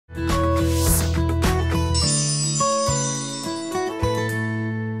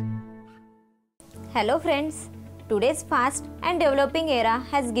Hello friends, today's fast and developing era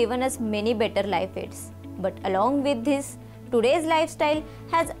has given us many better life aids. But along with this, today's lifestyle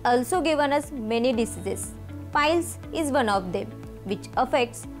has also given us many diseases. Piles is one of them, which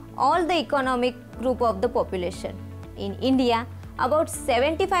affects all the economic group of the population. In India, about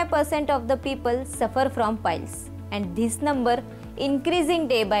 75% of the people suffer from piles, and this number increasing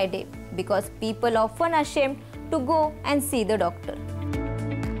day by day because people often ashamed to go and see the doctor.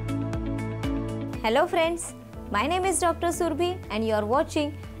 Hello friends, my name is Dr. Surbhi and you are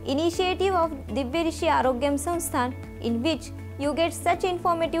watching initiative of Divyarishi Arogyam Sansthan, in which you get such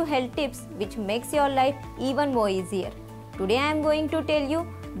informative health tips which makes your life even more easier. Today I am going to tell you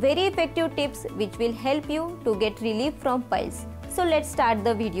very effective tips which will help you to get relief from piles. So let's start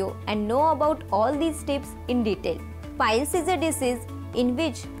the video and know about all these tips in detail. Piles is a disease in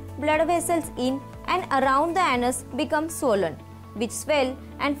which blood vessels in and around the anus become swollen, which swell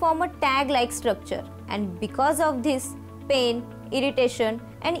and form a tag-like structure, and because of this, pain, irritation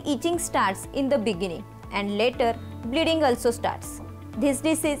and itching starts in the beginning and later bleeding also starts. This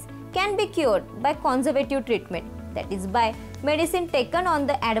disease can be cured by conservative treatment, that is by medicine taken on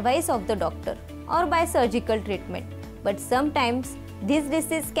the advice of the doctor or by surgical treatment. But sometimes this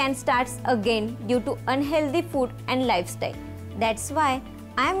disease can start again due to unhealthy food and lifestyle. That's why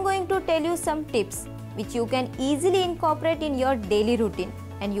I am going to tell you some tips which you can easily incorporate in your daily routine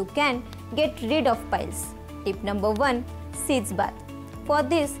and you can get rid of piles. Tip number 1, seeds bath. For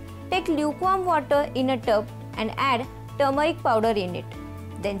this, take lukewarm water in a tub and add turmeric powder in it.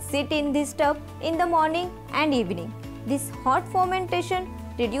 Then sit in this tub in the morning and evening. This hot fermentation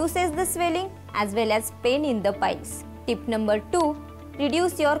reduces the swelling as well as pain in the piles. Tip number 2,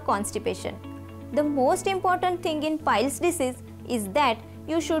 reduce your constipation. The most important thing in piles disease is that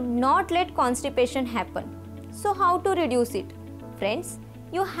you should not let constipation happen. So how to reduce it? Friends,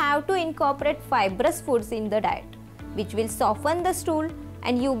 you have to incorporate fibrous foods in the diet, which will soften the stool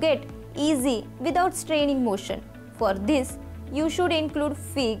and you get easy without straining motion. For this, you should include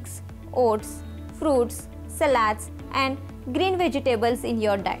figs, oats, fruits, salads and green vegetables in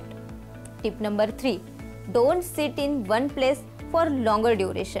your diet. Tip number 3, don't sit in one place for longer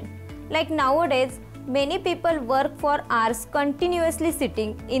duration. Like nowadays, many people work for hours continuously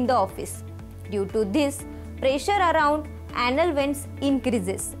sitting in the office. Due to this, pressure around anal vents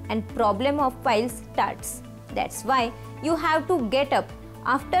increases and problem of piles starts. That's why you have to get up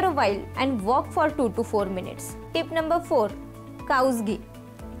after a while and walk for 2 to 4 minutes. Tip number 4, cow's ghee.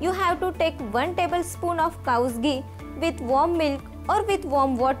 You have to take 1 tablespoon of cow's ghee with warm milk or with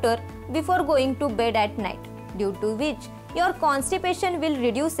warm water before going to bed at night, due to which your constipation will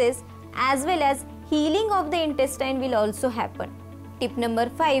reduces as well as healing of the intestine will also happen. Tip number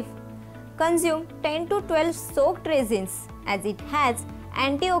 5, consume 10 to 12 soaked raisins as it has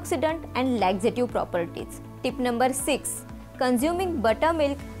antioxidant and laxative properties. Tip number 6, consuming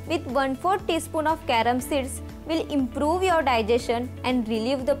buttermilk with 1/4 teaspoon of carom seeds will improve your digestion and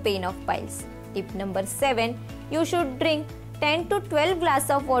relieve the pain of piles. Tip number 7, you should drink 10 to 12 glasses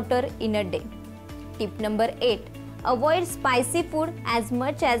of water in a day. Tip number 8, avoid spicy food as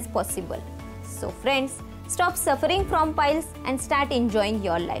much as possible. So friends, stop suffering from piles and start enjoying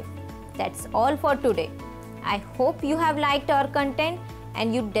your life. That's all for today. I hope you have liked our content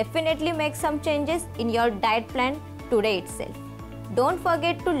and you definitely make some changes in your diet plan today itself. Don't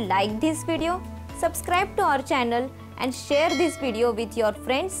forget to like this video, subscribe to our channel and share this video with your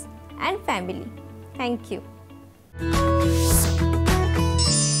friends and family. Thank you.